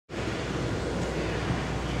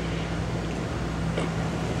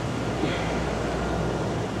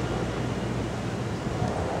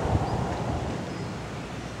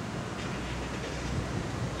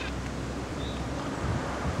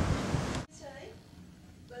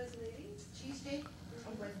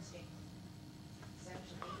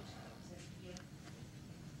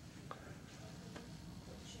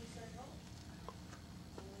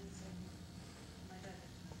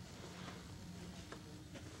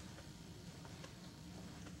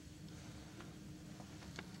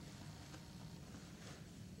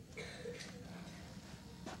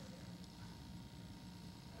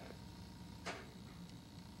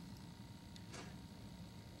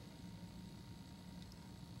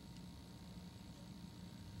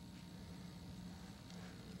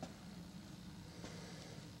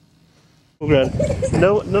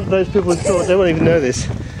No, not those people in store, they won't even know this.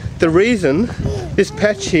 The reason, this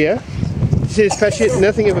patch here, you see this patch here?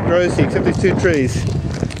 Nothing ever grows here except these two trees.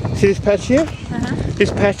 See this patch here? This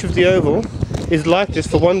patch of the oval is like this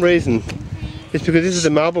for one reason. It's because this is a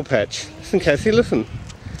marble patch. Listen, Cassie, listen.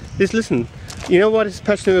 Just listen. You know why this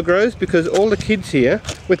patch never grows? Because all the kids here,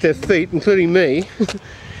 with their feet, including me,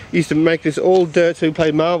 used to make this all dirt so we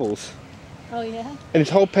played marbles. Oh yeah? And this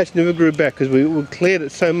whole patch never grew back because we cleared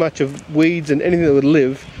it so much of weeds and anything that would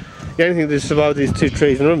live. The only thing that survived these two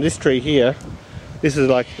trees. And remember this tree here, this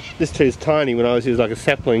tree is tiny when I was here, it was like a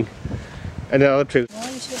sapling. And the other tree.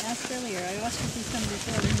 Well, you should have asked earlier. I asked if he's come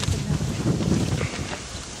before and he said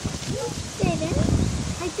no. You didn't?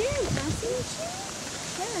 I did. Last week.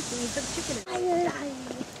 Yeah, so you put chicken in.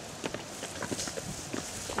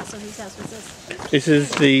 So whose house was this? This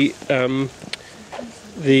is the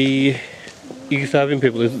Yugoslavian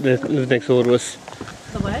people that live next door to us.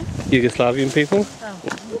 The what? Yugoslavian people. Oh.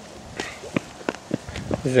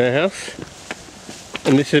 This is our house.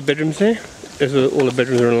 And this is the bedrooms there. There's all the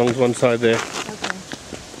bedrooms are along one side there. Okay.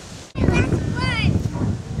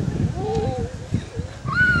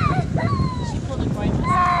 She pulled it right.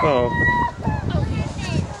 Oh. Oh, you